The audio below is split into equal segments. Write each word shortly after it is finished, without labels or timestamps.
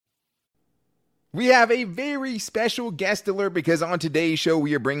We have a very special guest alert because on today's show,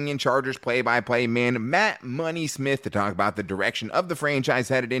 we are bringing in Chargers play-by-play man Matt Money Smith to talk about the direction of the franchise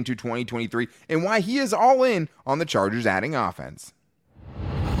headed into 2023 and why he is all in on the Chargers adding offense.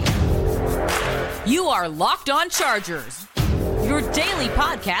 You are Locked On Chargers, your daily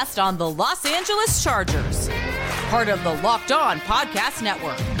podcast on the Los Angeles Chargers, part of the Locked On Podcast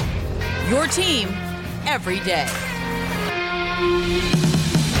Network, your team every day.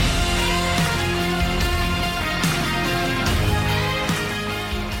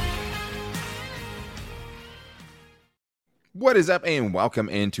 What is up, and welcome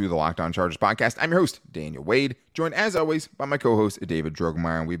into the Locked On Chargers podcast. I'm your host, Daniel Wade, joined as always by my co-host, David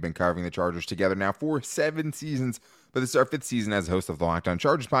Drogemeyer, and we've been covering the Chargers together now for 7 seasons, but this is our 5th season as a host of the Locked On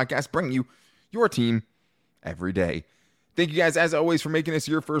Chargers podcast, bringing you your team every day. Thank you guys, as always, for making us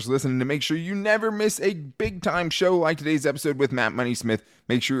your first listen, and to make sure you never miss a big-time show like today's episode with Matt Money Smith,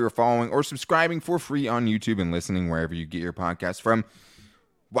 make sure you're following or subscribing for free on YouTube and listening wherever you get your podcast from.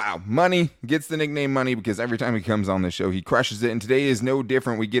 Wow, Money gets the nickname Money because every time he comes on the show, he crushes it. And today is no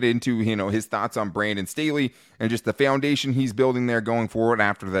different. We get into, his thoughts on Brandon Staley and just the foundation he's building there going forward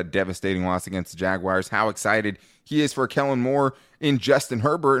after that devastating loss against the Jaguars. How excited he is for Kellen Moore and Justin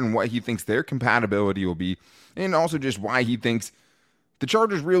Herbert and what he thinks their compatibility will be. And also just why he thinks the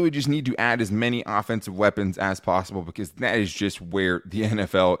Chargers really just need to add as many offensive weapons as possible because that is just where the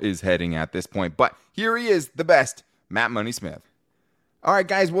NFL is heading at this point. But here he is, the best, Matt Money Smith. All right,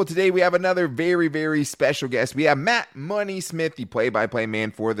 guys. Well, today we have another very, very special guest. We have Matt Money Smith, the play-by-play man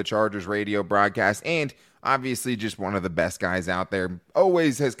for the Chargers radio broadcast, and obviously just one of the best guys out there.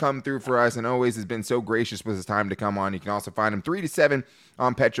 Always has come through for us and always has been so gracious with his time to come on. You can also find him 3 to 7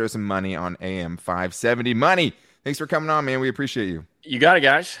 on Petros and Money on AM 570. Money, thanks for coming on, man. We appreciate you. You got it,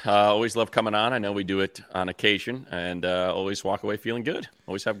 guys. Always love coming on. I know we do it on occasion, and always walk away feeling good.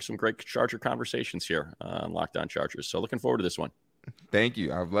 Always have some great Charger conversations here on Locked On Chargers. So looking forward to this one. Thank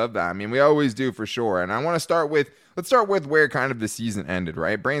you. I love that. I mean, we always do for sure. And I want to let's start with where kind of the season ended,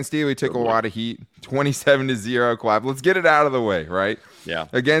 right? Brandon Staley took a lot of heat, 27-0 collapse. Let's get it out of the way, right? Yeah.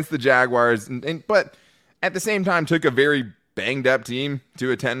 Against the Jaguars. But at the same time, took a very banged up team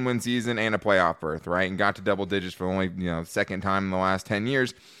to a 10-win season and a playoff berth, right? And got to double digits for only, second time in the last 10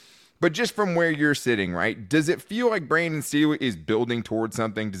 years. But just from where you're sitting, right? Does it feel like Brandon Staley is building towards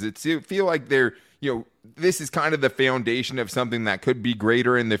something? Does it feel like this is kind of the foundation of something that could be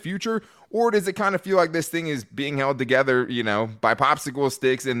greater in the future? Or does it kind of feel like this thing is being held together, by popsicle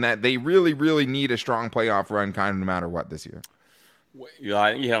sticks and that they really, really need a strong playoff run kind of no matter what this year? Yeah,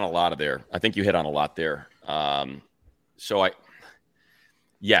 you hit on a lot there. I think you hit on a lot there.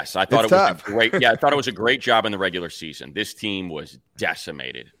 Yes, I thought I thought it was a great job in the regular season. This team was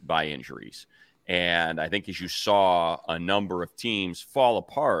decimated by injuries. And I think as you saw a number of teams fall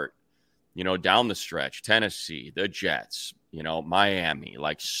apart, down the stretch, Tennessee, the Jets, Miami,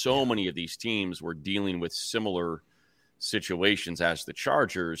 like so many of these teams were dealing with similar situations as the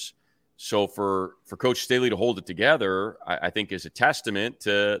Chargers. So for Coach Staley to hold it together, I think is a testament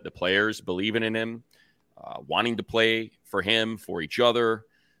to the players believing in him, wanting to play for him, for each other,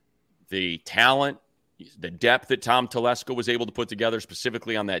 the talent, the depth that Tom Telesco was able to put together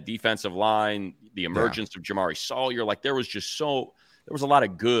specifically on that defensive line, the emergence of Jamari Sawyer. Like there was a lot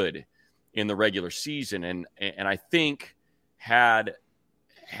of good in the regular season. And I think had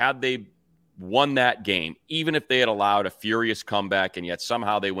they won that game, even if they had allowed a furious comeback and yet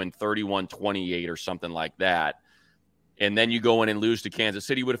somehow they win 31-28 or something like that, and then you go in and lose to Kansas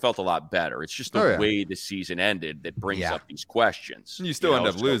City, you would have felt a lot better. It's just the way the season ended that brings up these questions. You still end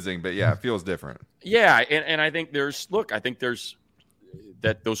up losing, but it feels different. Yeah, and I think those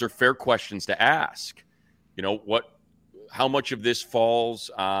are fair questions to ask. How much of this falls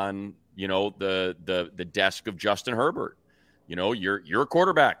on the desk of Justin Herbert? You're a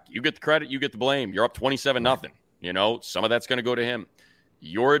quarterback. You get the credit. You get the blame. You're up 27-0. Some of that's going to go to him.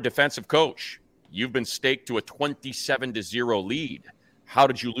 You're a defensive coach. You've been staked to a 27-0 lead. How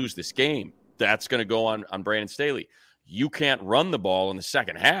did you lose this game? That's going to go on Brandon Staley. You can't run the ball in the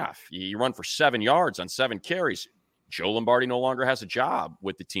second half. You run for 7 yards on 7 carries. Joe Lombardi no longer has a job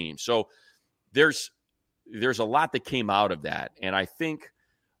with the team. So there's a lot that came out of that. And I think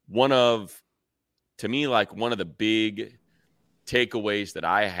one of the big takeaways that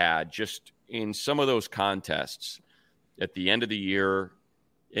I had just in some of those contests at the end of the year,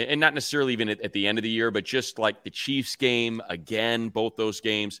 and not necessarily even at the end of the year, but just like the Chiefs game, again, both those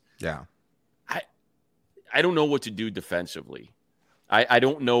games. Yeah. I don't know what to do defensively. I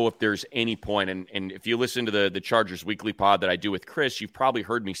don't know if there's any point, and if you listen to the Chargers Weekly Pod that I do with Chris, you've probably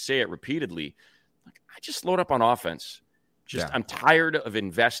heard me say it repeatedly. I just load up on offense. I'm tired of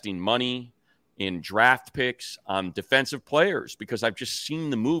investing money in draft picks, on defensive players, because I've just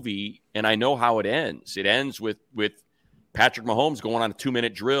seen the movie and I know how it ends. It ends with Patrick Mahomes going on a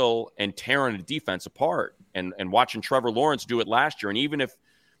 2-minute drill and tearing a defense apart, and watching Trevor Lawrence do it last year. And even if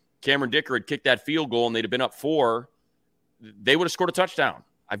Cameron Dicker had kicked that field goal and they'd have been up 4, they would have scored a touchdown.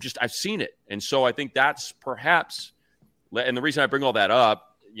 I've seen it. And so I think that's perhaps, and the reason I bring all that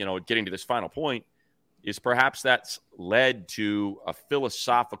up, getting to this final point, is perhaps that's led to a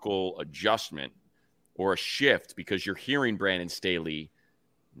philosophical adjustment or a shift, because you're hearing Brandon Staley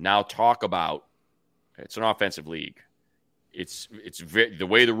now talk about it's an offensive league. It's the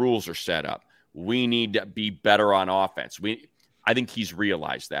way the rules are set up. We need to be better on offense. I think he's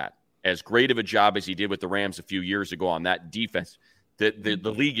realized that. As great of a job as he did with the Rams a few years ago on that defense, the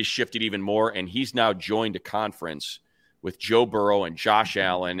league has shifted even more, and he's now joined a conference with Joe Burrow and Josh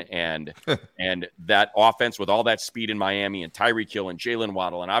Allen and that offense with all that speed in Miami and Tyreek Hill and Jalen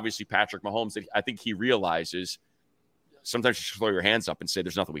Waddle and obviously Patrick Mahomes, that I think he realizes sometimes you should throw your hands up and say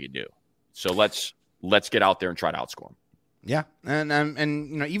there's nothing we can do. So let's get out there and try to outscore them. Yeah,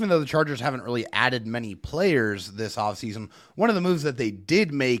 and even though the Chargers haven't really added many players this offseason, one of the moves that they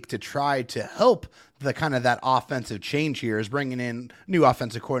did make to try to help the kind of that offensive change here is bringing in new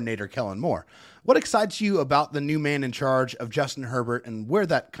offensive coordinator Kellen Moore. What excites you about the new man in charge of Justin Herbert and where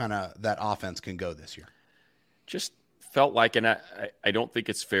that offense can go this year? Just felt like, and I don't think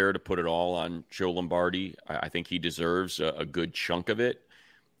it's fair to put it all on Joe Lombardi. I think he deserves a good chunk of it.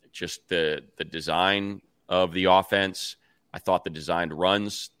 Just the design of the offense. I thought the designed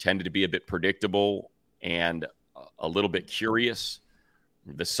runs tended to be a bit predictable and a little bit curious.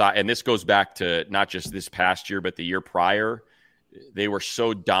 And this goes back to not just this past year, but the year prior. They were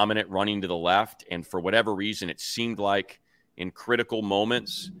so dominant running to the left, and for whatever reason, it seemed like in critical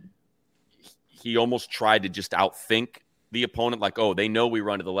moments, he almost tried to just outthink the opponent, like, oh, they know we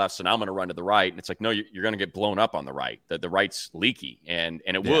run to the left, so now I'm going to run to the right. And it's like, no, you're going to get blown up on the right. The right's leaky, and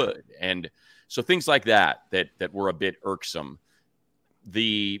it would. And so things like that were a bit irksome.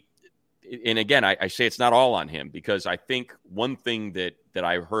 And again, I say it's not all on him, because I think one thing that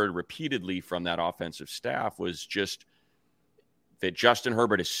I heard repeatedly from that offensive staff was just that Justin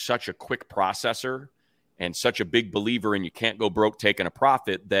Herbert is such a quick processor and such a big believer in you can't go broke taking a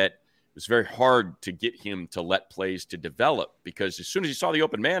profit, that it was very hard to get him to let plays to develop, because as soon as he saw the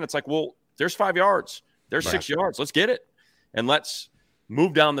open man, it's like, well, there's 5 yards, there's 6 yards, let's get it, and let's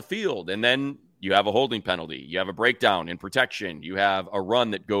move down the field. And then you have a holding penalty, you have a breakdown in protection, you have a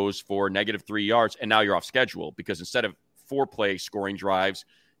run that goes for -3 yards, and now you're off schedule, because instead of 4-play scoring drives,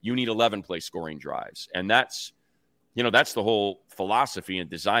 you need 11-play scoring drives. And that's the whole philosophy and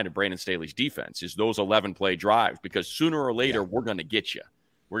design of Brandon Staley's defense, is those 11-play drives, because sooner or later we're going to get you.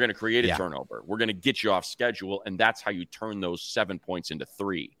 We're going to create a turnover. We're going to get you off schedule, and that's how you turn those 7 points into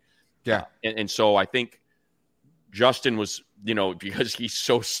 3. Yeah. And so I think Justin was, because he's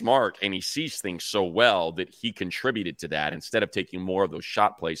so smart and he sees things so well, that he contributed to that instead of taking more of those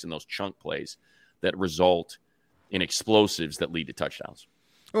shot plays and those chunk plays that result in explosives that lead to touchdowns.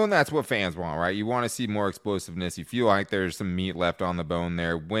 Well, and that's what fans want, right? You want to see more explosiveness. You feel like there's some meat left on the bone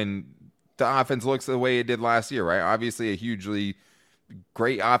there when the offense looks the way it did last year, right? Obviously a hugely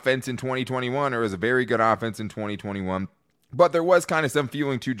great offense in 2021, or it was a very good offense in 2021. But there was kind of some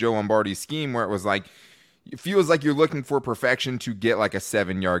feeling to Joe Lombardi's scheme where it was like, it feels like you're looking for perfection to get like a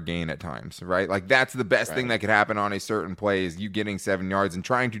 7-yard gain at times, right? Like that's the best thing that could happen on a certain play, is you getting 7 yards, and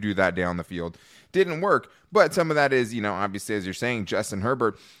trying to do that down the field didn't work. But some of that is, obviously, as you're saying, Justin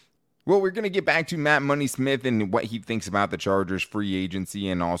Herbert. Well, we're going to get back to Matt Money Smith and what he thinks about the Chargers free agency,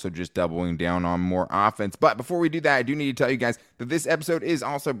 and also just doubling down on more offense. But before we do that, I do need to tell you guys that this episode is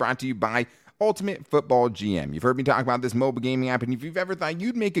also brought to you by Ultimate Football GM. You've heard me talk about this mobile gaming app, and if you've ever thought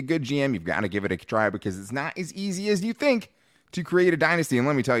you'd make a good GM, you've got to give it a try, because it's not as easy as you think to create a dynasty. And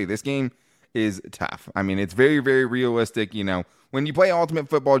let me tell you, this game is tough. I mean, it's very, very realistic. When you play Ultimate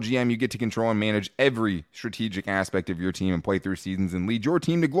Football GM, you get to control and manage every strategic aspect of your team and play through seasons and lead your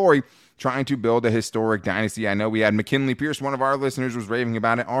team to glory, trying to build a historic dynasty. I know we had McKinley Pierce, one of our listeners, was raving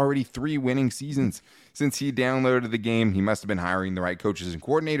about it. Already 3 winning seasons since he downloaded the game. He must have been hiring the right coaches and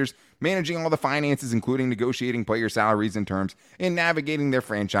coordinators, managing all the finances, including negotiating player salaries and terms, and navigating their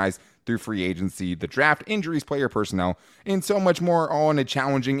franchise through free agency, the draft, injuries, player personnel, and so much more, all in a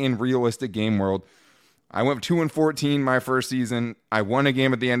challenging and realistic game world. I went 2-14 my first season. I won a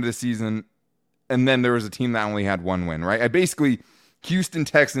game at the end of the season, and then there was a team that only had 1 win, right? I basically Houston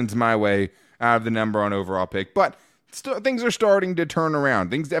Texans my way out of the number 1 overall pick. But things are starting to turn around.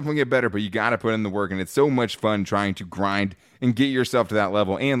 Things definitely get better, but you got to put in the work, and it's so much fun trying to grind and get yourself to that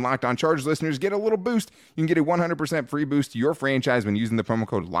level. And Locked On Chargers listeners get a little boost. You can get a 100% free boost to your franchise when using the promo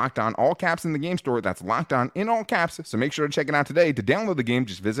code Locked On, all caps in the game store. That's Locked On in all caps. So make sure to check it out today. To download the game,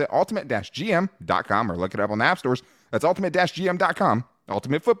 just visit ultimate-gm.com or look it up on the app stores. That's ultimate-gm.com.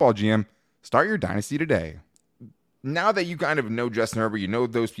 Ultimate Football GM. Start your dynasty today. Now that you kind of know Justin Herbert, you know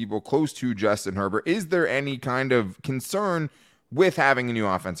those people close to Justin Herbert, is there any kind of concern with having a new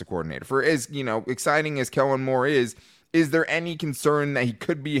offensive coordinator? For as, exciting as Kellen Moore is there any concern that he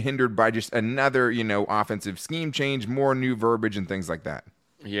could be hindered by just another, offensive scheme change, more new verbiage and things like that?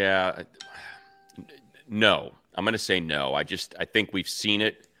 Yeah. No. I'm going to say no. I think we've seen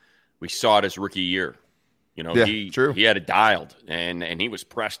it. We saw it his rookie year. True. He had it dialed and he was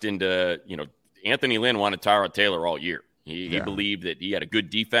pressed into, Anthony Lynn wanted Tyrod Taylor all year. He believed that he had a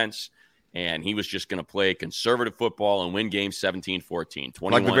good defense, and he was just going to play conservative football and win games 17-14,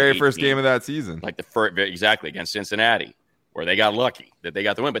 21-18. Like the very first game of that season. Exactly, against Cincinnati, where they got lucky that they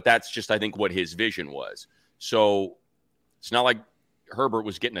got the win. But that's just, I think, what his vision was. So it's not like Herbert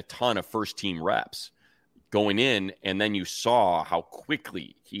was getting a ton of first-team reps going in, and then you saw how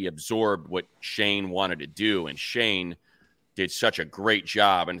quickly he absorbed what Shane wanted to do, and Shane did such a great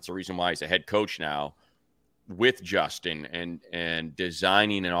job, and it's the reason why he's a head coach now, with Justin and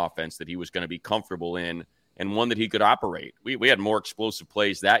designing an offense that he was going to be comfortable in and one that he could operate. We had more explosive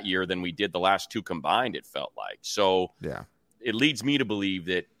plays that year than we did the last two combined, it felt like. So it leads me to believe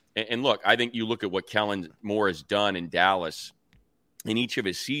that, and look, I think you look at what Kellen Moore has done in Dallas in each of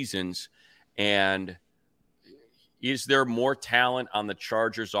his seasons, and is there more talent on the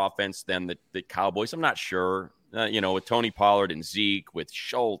Chargers offense than the Cowboys? I'm not sure. With Tony Pollard and Zeke, with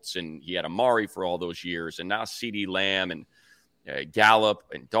Schultz, and he had Amari for all those years, and now CeeDee Lamb and Gallup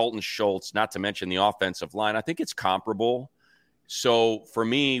and Dalton Schultz, not to mention the offensive line. I think it's comparable. So for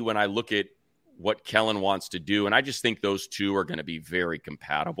me, when I look at what Kellen wants to do, and I just think those two are going to be very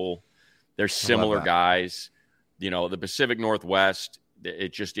compatible. They're similar guys. The Pacific Northwest,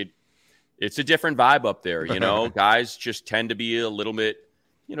 it's a different vibe up there. Guys just tend to be a little bit,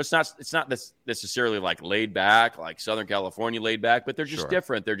 it's not necessarily like laid back, like Southern California laid back, but they're just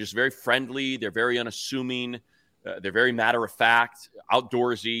different. They're just very friendly. They're very unassuming. They're very matter of fact,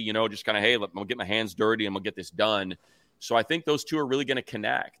 outdoorsy, just kind of, hey, I'm going to get my hands dirty and we'll get this done. So I think those two are really going to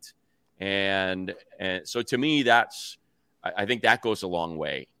connect. And so to me, I think that goes a long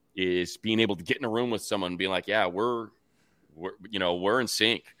way, is being able to get in a room with someone and be like, yeah, we're in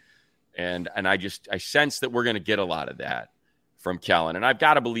sync. And I sense that we're going to get a lot of that from Kellen. And I've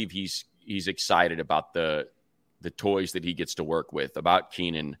got to believe he's excited about the toys that he gets to work with, about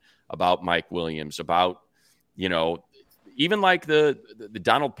Keenan, about Mike Williams, about, even like the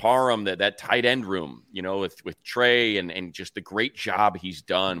Donald Parham, that tight end room, with Trey and just the great job he's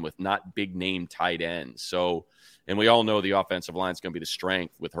done with not big name tight ends. So, and we all know the offensive line is going to be the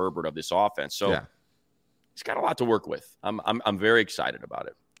strength with Herbert of this offense. So he's got a lot to work with. I'm very excited about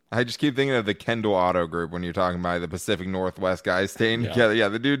it. I just keep thinking of the Kendall Auto Group when you're talking about the Pacific Northwest guys staying together. Yeah,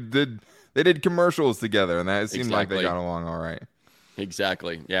 the dude did commercials together, and that seemed like they got along all right.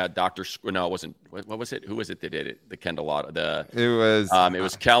 Exactly. Yeah, no, it wasn't. What was it? Who was it that did it? The Kendall Auto. It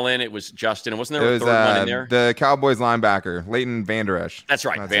was Kellen. It was Justin. Wasn't there a third one in there? The Cowboys linebacker, Leighton Vander Esch. That's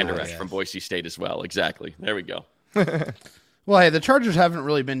right, Vander Esch from Boise State as well. Exactly. There we go. Well, hey, the Chargers haven't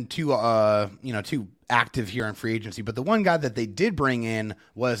really been too active here in free agency, but the one guy that they did bring in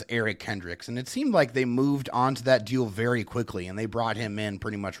was Eric Kendricks, and it seemed like they moved on to that deal very quickly, and they brought him in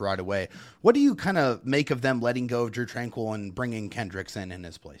pretty much right away. What do you kind of make of them letting go of Drew Tranquill and bringing Kendricks in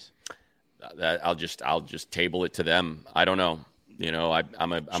his place? I'll just table it to them. I don't know.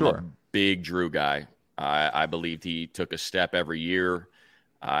 I'm a big Drew guy. I believed he took a step every year,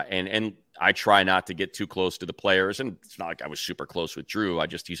 and I try not to get too close to the players, and it's not like I was super close with Drew.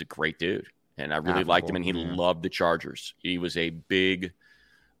 He's a great dude. And I really liked him, and he loved the Chargers. He was a big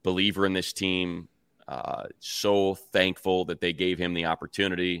believer in this team, so thankful that they gave him the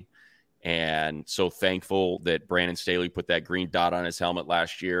opportunity, and so thankful that Brandon Staley put that green dot on his helmet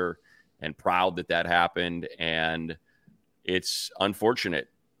last year, and proud that happened. And it's unfortunate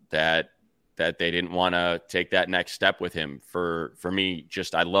that they didn't want to take that next step with him. For me,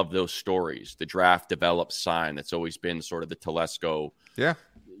 I love those stories. The draft develop sign, that's always been sort of the Telesco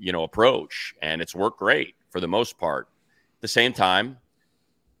approach, and it's worked great for the most part. At the same time,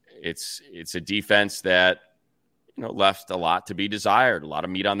 it's a defense that left a lot to be desired, a lot of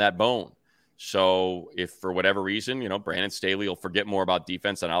meat on that bone. So if for whatever reason, Brandon Staley will forget more about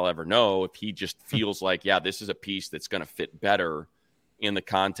defense than I'll ever know, if he just feels like, this is a piece that's going to fit better in the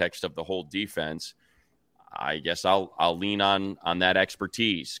context of the whole defense, I guess I'll lean on that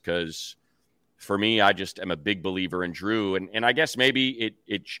expertise, because for me, I just am a big believer in Drew. And I guess maybe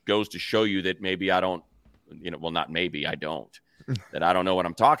it goes to show you that maybe I don't, not maybe, I don't, that I don't know what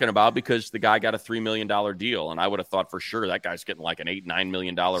I'm talking about, because the guy got a $3 million deal. And I would have thought for sure that guy's getting like an $8-9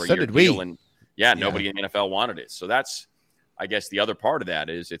 million a year deal. And nobody in the NFL wanted it. So that's, I guess, the other part of that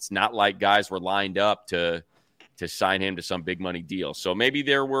is it's not like guys were lined up to sign him to some big money deal. So maybe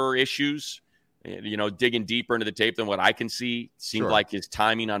there were issues. Digging deeper into the tape than what I can see, seemed like his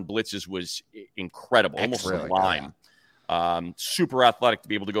timing on blitzes was incredible, almost sublime. Super athletic to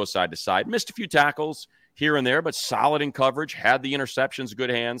be able to go side to side. Missed a few tackles here and there, but solid in coverage, had the interceptions,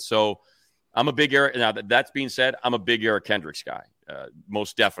 good hands. So I'm a big Eric. Now, that's being said, I'm a big Eric Kendricks guy,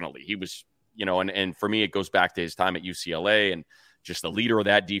 most definitely. He was, and for me, it goes back to his time at UCLA and just the leader of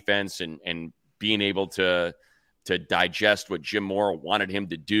that defense and being able to digest what Jim Mora wanted him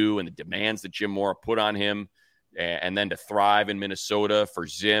to do and the demands that Jim Mora put on him, and then to thrive in Minnesota for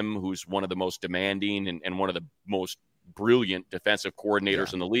Zim, who's one of the most demanding and one of the most brilliant defensive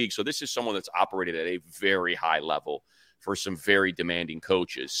coordinators in the league. So this is someone that's operated at a very high level for some very demanding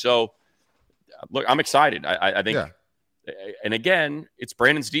coaches. So, look, I'm excited. I think, and again, it's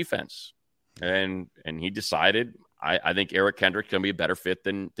Brandon's defense. And he decided, I think Eric Kendrick can be a better fit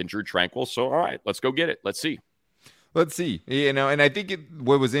than Drew Tranquill. So, all right, let's go get it. Let's see. And I think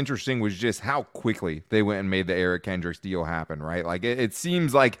what was interesting was just how quickly they went and made the Eric Kendricks deal happen, right? Like, it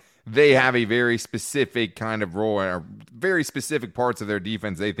seems like they have a very specific kind of role and very specific parts of their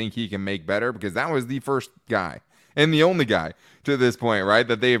defense they think he can make better, because that was the first guy and the only guy to this point, right,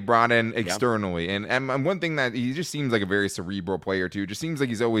 that they've brought in externally. And one thing that he just seems like a very cerebral player, too. Just seems like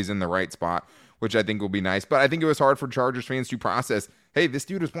he's always in the right spot, which I think will be nice. But I think it was hard for Chargers fans to process, hey, this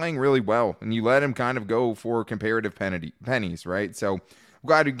dude was playing really well, and you let him kind of go for comparative pennies, right? So I'm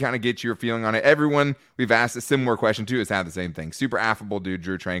glad to kind of get your feeling on it. Everyone we've asked a similar question to has had the same thing. Super affable dude,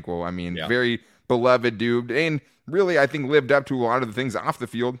 Drew Tranquill. I mean, very beloved dude, and really, I think, lived up to a lot of the things off the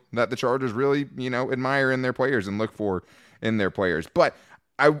field that the Chargers really, admire in their players and look for in their players. But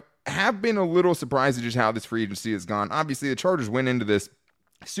I have been a little surprised at just how this free agency has gone. Obviously, the Chargers went into this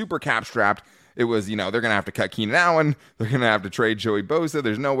super cap-strapped. It was, they're going to have to cut Keenan Allen. They're going to have to trade Joey Bosa.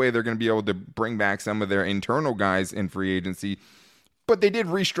 There's no way they're going to be able to bring back some of their internal guys in free agency. But they did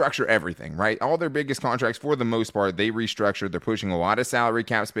restructure everything, right? All their biggest contracts, for the most part, they restructured. They're pushing a lot of salary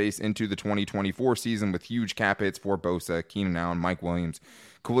cap space into the 2024 season with huge cap hits for Bosa, Keenan Allen, Mike Williams,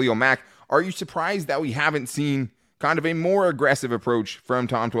 Khalil Mack. Are you surprised that we haven't seen kind of a more aggressive approach from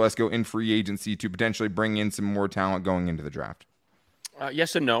Tom Telesco in free agency to potentially bring in some more talent going into the draft?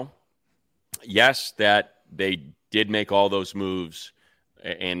 Yes and no. Yes, that they did make all those moves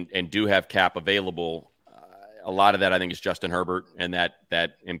and do have cap available. A lot of that, I think, is Justin Herbert and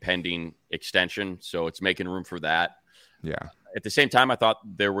that impending extension. So it's making room for that. Yeah. At the same time, I thought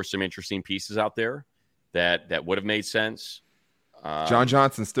there were some interesting pieces out there that would have made sense. John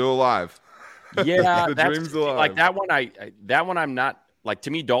Johnson's still alive. Yeah, the dream's alive. Like that one, I'm not like. To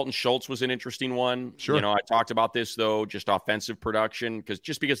me, Dalton Schultz was an interesting one. Sure. I talked about this though, just offensive production,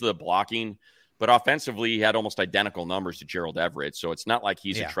 because of the blocking. But offensively, he had almost identical numbers to Gerald Everett. So it's not like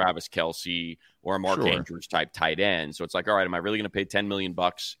he's a Travis Kelce or a Mark Andrews type tight end. So it's like, all right, am I really going to pay $10 million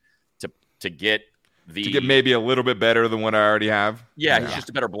to get maybe a little bit better than what I already have? Yeah, he's just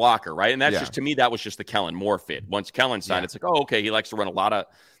a better blocker, right? And that's just, to me, that was just the Kellen Moore fit. Once Kellen signed, it's like, oh, okay, he likes to run a lot of,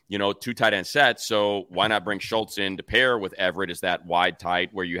 2 tight end sets. So why not bring Schultz in to pair with Everett as that wide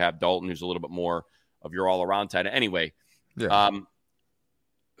tight where you have Dalton, who's a little bit more of your all-around tight end. Anyway,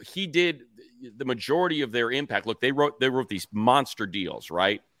 he did the majority of their impact. Look, they wrote these monster deals,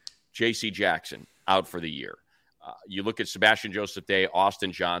 right? J.C. Jackson out for the year. You look at Sebastian Joseph Day,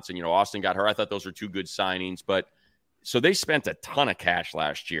 Austin Johnson. Austin got hurt. I thought those were 2 good signings, but so they spent a ton of cash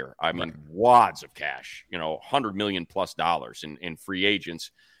last year. I mean, wads of cash. $100 million plus in free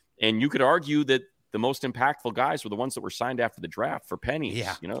agents, and you could argue that the most impactful guys were the ones that were signed after the draft for pennies.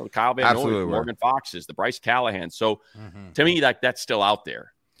 Yeah. Kyle Van Noy, Morgan Foxes, the Bryce Callahan. So to me, that's still out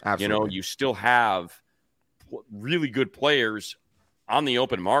there. Absolutely. You still have really good players on the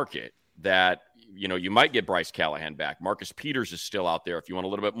open market that, you might get Bryce Callahan back. Marcus Peters is still out there if you want a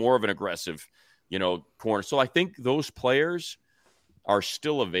little bit more of an aggressive, corner. So I think those players are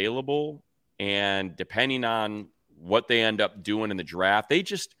still available, and depending on what they end up doing in the draft,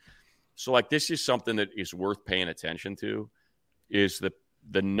 this is something that is worth paying attention to, is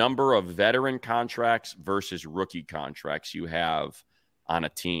the number of veteran contracts versus rookie contracts you have on a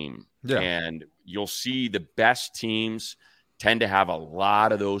team. Yeah. And you'll see the best teams tend to have a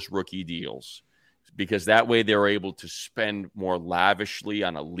lot of those rookie deals, because that way they're able to spend more lavishly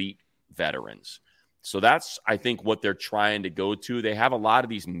on elite veterans. So that's, I think, what they're trying to go to. They have a lot of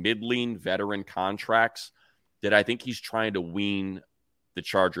these middling veteran contracts that I think he's trying to wean the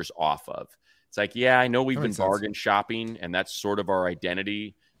Chargers off of. It's like, yeah, I know we've been bargain shopping, and that's sort of our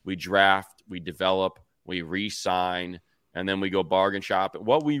identity. We draft, we develop, we re-sign, and then we go bargain shop.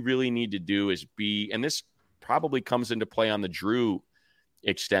 What we really need to do is be, and this probably comes into play on the Drew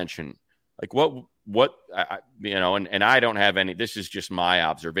extension. Like and I don't have any, this is just my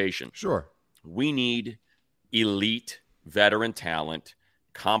observation. Sure. We need elite veteran talent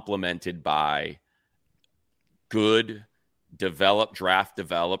complemented by good draft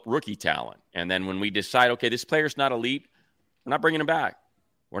develop rookie talent. And then when we decide, okay, this player's not elite, we're not bringing him back.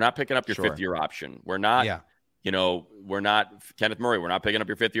 We're not picking up your fifth-year option. We're not, we're not Kenneth Murray. We're not picking up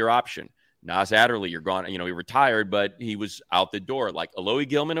your fifth-year option. Nas Adderley, you're gone. He retired, but he was out the door. Like Alohi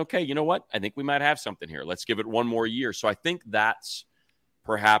Gilman, okay, you know what? I think we might have something here. Let's give it one more year. So I think that's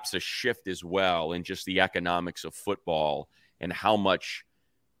perhaps a shift as well in just the economics of football and how much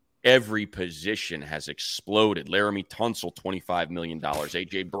every position has exploded. Laramie Tunsil, $25 million.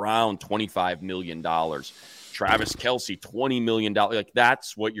 A.J. Brown, $25 million. Travis Kelce, $20 million. Like,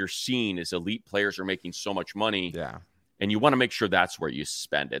 that's what you're seeing is elite players are making so much money. Yeah. And you want to make sure that's where you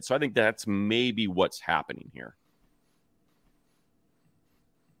spend it. So I think that's maybe what's happening here.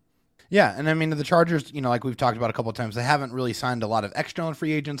 Yeah, and I mean, the Chargers, like we've talked about a couple of times, they haven't really signed a lot of external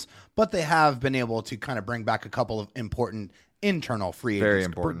free agents, but they have been able to kind of bring back a couple of important internal free agents. Very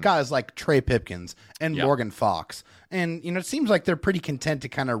important. Guys like Trey Pipkins and Morgan Fox. And, it seems like they're pretty content to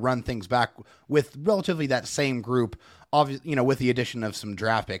kind of run things back with relatively that same group, with the addition of some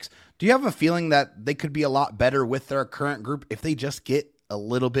draft picks. Do you have a feeling that they could be a lot better with their current group if they just get a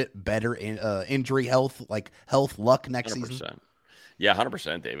little bit better in injury health luck next 100%. season? Yeah,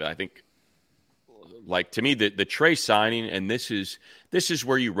 100%, David. I think, to me, the Trey signing, and this is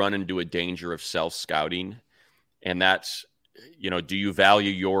where you run into a danger of self-scouting, and that's, do you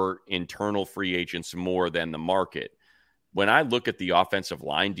value your internal free agents more than the market? When I look at the offensive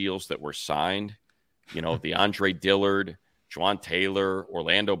line deals that were signed, the Andre Dillard, Juwan Taylor,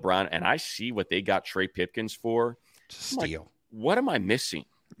 Orlando Brown, and I see what they got Trey Pipkins for. Steal. Like, what am I missing?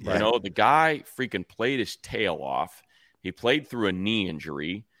 Right. The guy freaking played his tail off. He played through a knee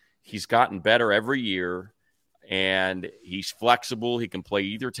injury. He's gotten better every year, and he's flexible. He can play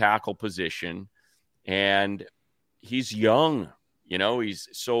either tackle position, and he's young. He's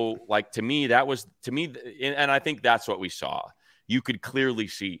so, to me, and I think that's what we saw. You could clearly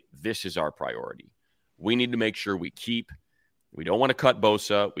see this is our priority. We need to make sure we don't want to cut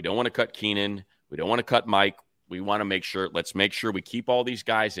Bosa. We don't want to cut Keenan. We don't want to cut Mike. We want to let's make sure we keep all these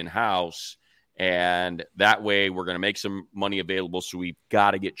guys in-house. And that way we're going to make some money available. So we've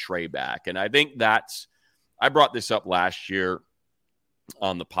got to get Trey back. And I think I brought this up last year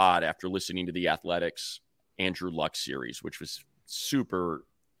on the pod after listening to the Athletics Andrew Luck series, which was super,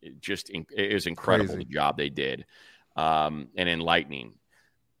 it was incredible. Crazy. The job they did and enlightening.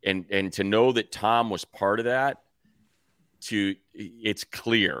 And to know that Tom was part of that, it's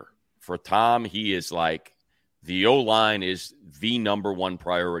clear for Tom, he is like, the O-line is the number one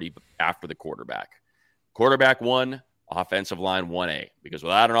priority after the quarterback. Quarterback 1, offensive line 1A. Because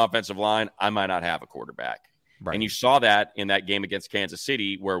without an offensive line, I might not have a quarterback. Right. And you saw that in that game against Kansas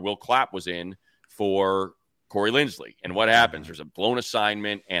City where Will Clapp was in for Corey Linsley. And what happens? There's a blown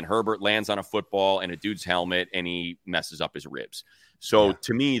assignment, and Herbert lands on a football and a dude's helmet, and he messes up his ribs. So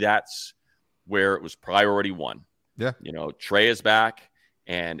to me, that's where it was priority 1. Yeah. Trey is back,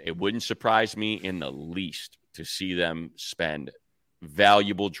 and it wouldn't surprise me in the least to see them spend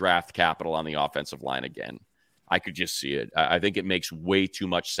valuable draft capital on the offensive line again. I could just see it. I think it makes way too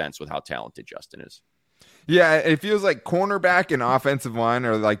much sense with how talented Justin is. Yeah, it feels like cornerback and offensive line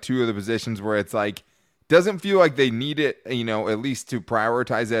are like two of the positions where it's like, doesn't feel like they need it, at least to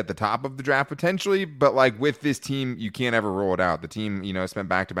prioritize it at the top of the draft potentially. But like with this team, you can't ever roll it out. The team, spent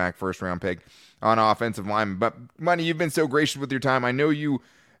back-to-back first-round pick on offensive line. But Money, you've been so gracious with your time. I know you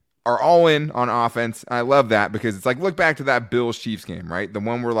are all in on offense. I love that because it's like, look back to that Bills-Chiefs game, right? The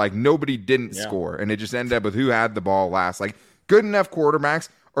one where like nobody didn't score, and it just ended up with who had the ball last. Like, good enough quarterbacks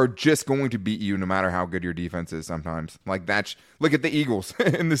are just going to beat you no matter how good your defense is sometimes. Like, look at the Eagles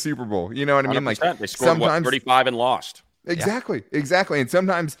in the Super Bowl. You know what I mean? Like, they scored sometimes 35 and lost. Exactly. And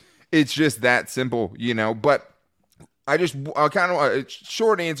sometimes it's just that simple, But I kind of a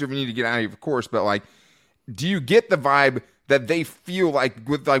short answer if you need to get out of here, of course. But like, do you get the vibe that they feel like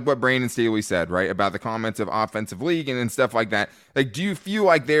with like what Brandon Staley said, right, about the comments of offensive league and stuff like that? Like, do you feel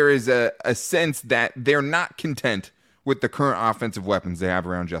like there is a sense that they're not content with the current offensive weapons they have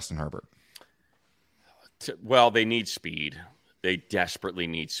around Justin Herbert? Well, they need speed. They desperately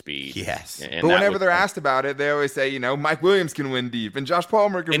need speed. Yes. But whenever they're asked about it, they always say, Mike Williams can win deep and Josh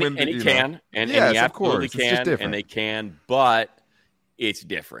Palmer can win deep. And he can. And he absolutely can. And they can. But it's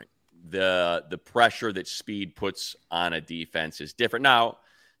different. The pressure that speed puts on a defense is different. Now,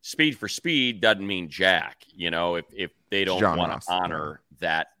 speed for speed doesn't mean jack, if they don't want to honor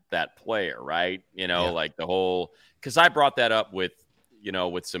that player, right? Like the whole – because I brought that up with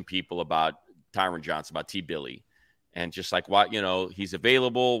some people about Tyron Johnson, about T-Billy. And just like, why, he's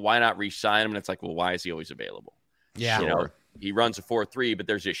available. Why not re-sign him? And it's like, well, why is he always available? Yeah. He runs a 4.3, but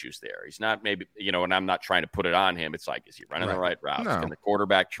there's issues there. He's not maybe, and I'm not trying to put it on him. It's like, is he running the right routes? No. Can the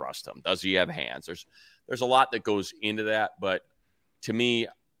quarterback trust him? Does he have hands? There's a lot that goes into that. But to me,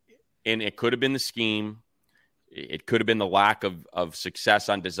 and it could have been the scheme. It could have been the lack of success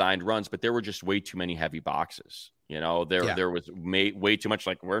on designed runs, but there were just way too many heavy boxes. There was way too much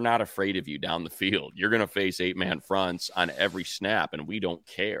like, we're not afraid of you down the field. You're going to face 8-man fronts on every snap, and we don't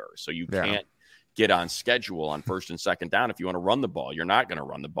care. So you can't get on schedule on first and second down. If you want to run the ball, you're not going to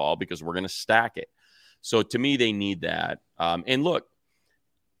run the ball because we're going to stack it. So to me, they need that. And look,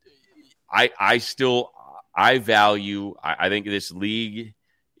 I think this league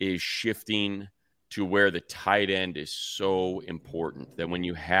is shifting to where the tight end is so important that when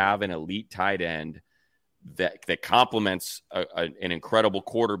you have an elite tight end that complements an incredible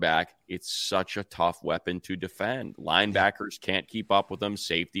quarterback, it's such a tough weapon to defend. Linebackers can't keep up with them.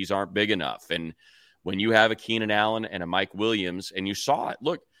 Safeties aren't big enough. And when you have a Keenan Allen and a Mike Williams, and you saw it,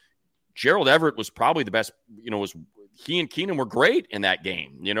 look, Gerald Everett was probably the best, he and Keenan were great in that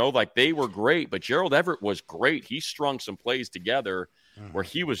game, like they were great, but Gerald Everett was great. He strung some plays together where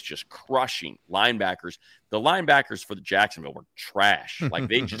he was just crushing linebackers. The linebackers for the Jacksonville were trash. Like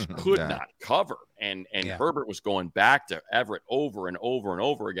they just could not cover. And Herbert was going back to Everett over and over and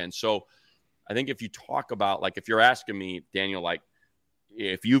over again. So I think if you talk about, like, if you're asking me, Daniel, like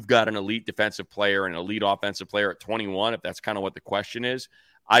if you've got an elite defensive player and an elite offensive player at 21, if that's kind of what the question is,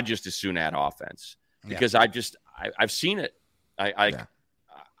 I'd just as soon add offense because I've seen it.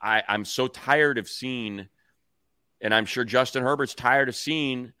 I'm so tired of seeing, and I'm sure Justin Herbert's tired of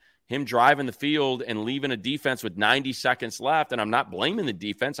seeing him driving the field and leaving a defense with 90 seconds left. And I'm not blaming the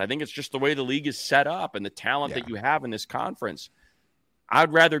defense. I think it's just the way the league is set up and the talent that you have in this conference.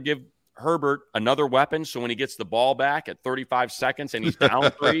 I'd rather give Herbert another weapon so when he gets the ball back at 35 seconds and he's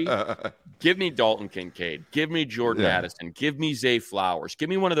down 3, give me Dalton Kincaid, give me Jordan Addison, give me Zay Flowers, give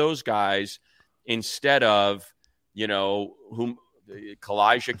me one of those guys instead of, Kalijah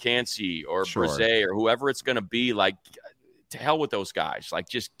Cansey or Brzee or whoever it's going to be. Like, to hell with those guys. Like,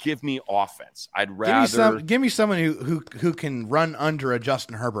 just give me offense. I'd rather give me someone who can run under a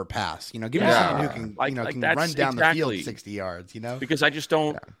Justin Herbert pass. Give me someone who can can run down the field 60 yards. Because I just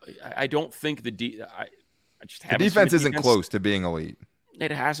don't. I don't think the defense isn't close to being elite.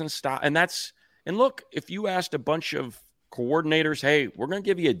 It hasn't stopped, and look. If you asked a bunch of coordinators, hey, we're going to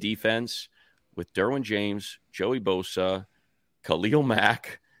give you a defense with Derwin James, Joey Bosa, Khalil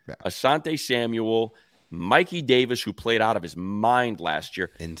Mack, Asante Samuel, Mikey Davis, who played out of his mind last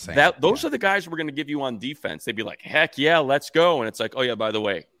year. Insane. Those are the guys we're going to give you on defense. They'd be like, heck yeah, let's go. And it's like, oh yeah, by the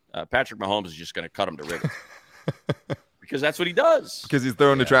way, Patrick Mahomes is just going to cut him to ribbons. Because that's what he does. Because he's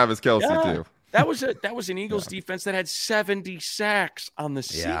throwing to Travis Kelce too. That was an Eagles defense that had 70 sacks on the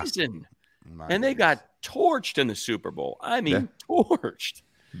season. And they got torched in the Super Bowl. I mean, torched.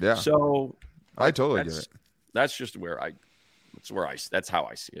 Yeah. So I totally get it. That's just that's how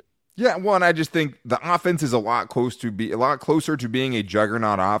I see it. Yeah, well, and I just think the offense is a lot closer to being a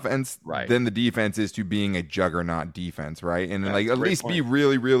juggernaut offense than the defense is to being a juggernaut defense, right? And at least be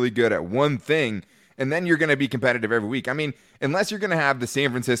really, really good at one thing, and then you're going to be competitive every week. I mean, unless you're going to have the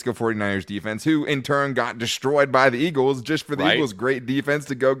San Francisco 49ers defense, who in turn got destroyed by the Eagles, just for the Eagles' great defense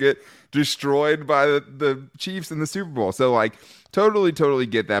to go get destroyed by the Chiefs in the Super Bowl. So, totally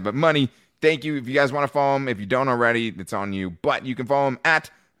get that. But Money, thank you. If you guys want to follow him, if you don't already, it's on you. But you can follow him at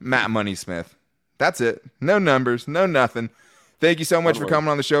Matt Money Smith. That's it. No numbers, no nothing. Thank you so much for coming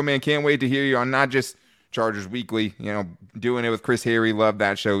on the show, man. Can't wait to hear you on not just Chargers Weekly, doing it with Chris Harry. Love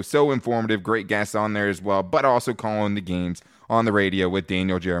that show. So informative. Great guests on there as well, but also calling the games on the radio with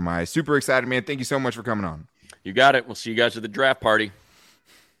Daniel Jeremiah. Super excited, man. Thank you so much for coming on. You got it. We'll see you guys at the draft party.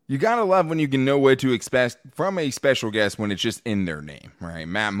 You got to love when you can know what to expect from a special guest when it's just in their name, right?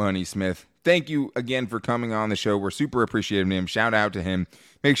 Matt Money Smith. Thank you again for coming on the show. We're super appreciative of him. Shout out to him.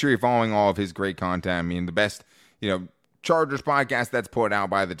 Make sure you're following all of his great content. I mean, the best, Chargers podcast that's put out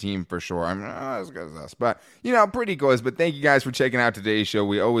by the team for sure. I mean, not as good as us, but, pretty close. But thank you guys for checking out today's show.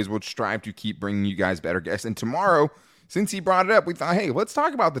 We always will strive to keep bringing you guys better guests. And tomorrow, since he brought it up, we thought, hey, let's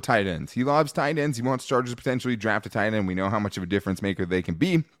talk about the tight ends. He loves tight ends. He wants Chargers to potentially draft a tight end. We know how much of a difference maker they can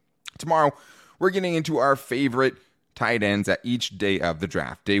be. Tomorrow, we're getting into our favorite tight ends at each day of the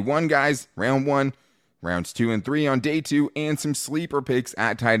draft. Day 1, guys, round 1, rounds 2 and 3 on day 2, and some sleeper picks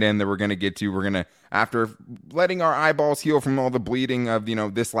at tight end that we're going to get to. We're going to, after letting our eyeballs heal from all the bleeding of,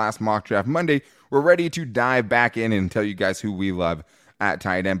 this last mock draft Monday, we're ready to dive back in and tell you guys who we love at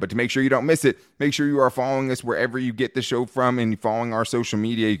tight end. But to make sure you don't miss it, make sure you are following us wherever you get the show from and following our social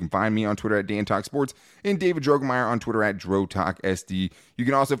media. You can find me on Twitter at DanTalkSports and David Drogemeyer on Twitter at DroTalkSD. You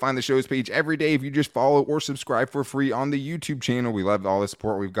can also find the show's page every day if you just follow or subscribe for free on the YouTube channel. We love all the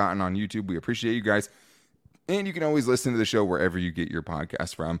support we've gotten on YouTube. We appreciate you guys. And you can always listen to the show wherever you get your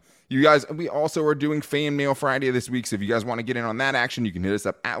podcast from. You guys, we also are doing Fan Mail Friday this week. So if you guys want to get in on that action, you can hit us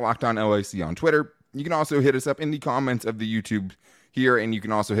up at LockedOnLAC on Twitter. You can also hit us up in the comments of the YouTube here, and you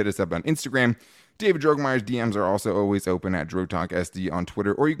can also hit us up on Instagram. David Drogemeyer's DMs are also always open at DroTalkSD on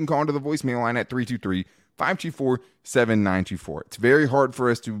Twitter, or you can call into the voicemail line at 323-524-7924. It's very hard for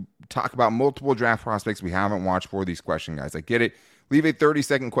us to talk about multiple draft prospects we haven't watched for these questions, guys. I get it. Leave a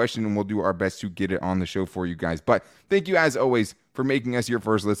 30-second question, and we'll do our best to get it on the show for you guys. But thank you, as always, for making us your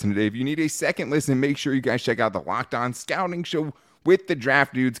first listen today. If you need a second listen, make sure you guys check out the Locked On Scouting Show with the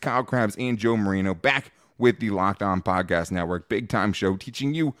draft dudes, Kyle Krabs and Joe Marino, back with the Locked On Podcast Network. Big time show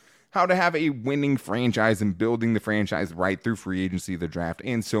teaching you how to have a winning franchise and building the franchise right through free agency, the draft,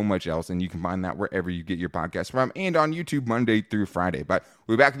 and so much else. And you can find that wherever you get your podcast from and on YouTube Monday through Friday. But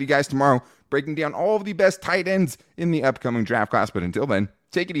we'll be back with you guys tomorrow, breaking down all of the best tight ends in the upcoming draft class. But until then,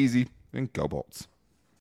 take it easy and go Bolts.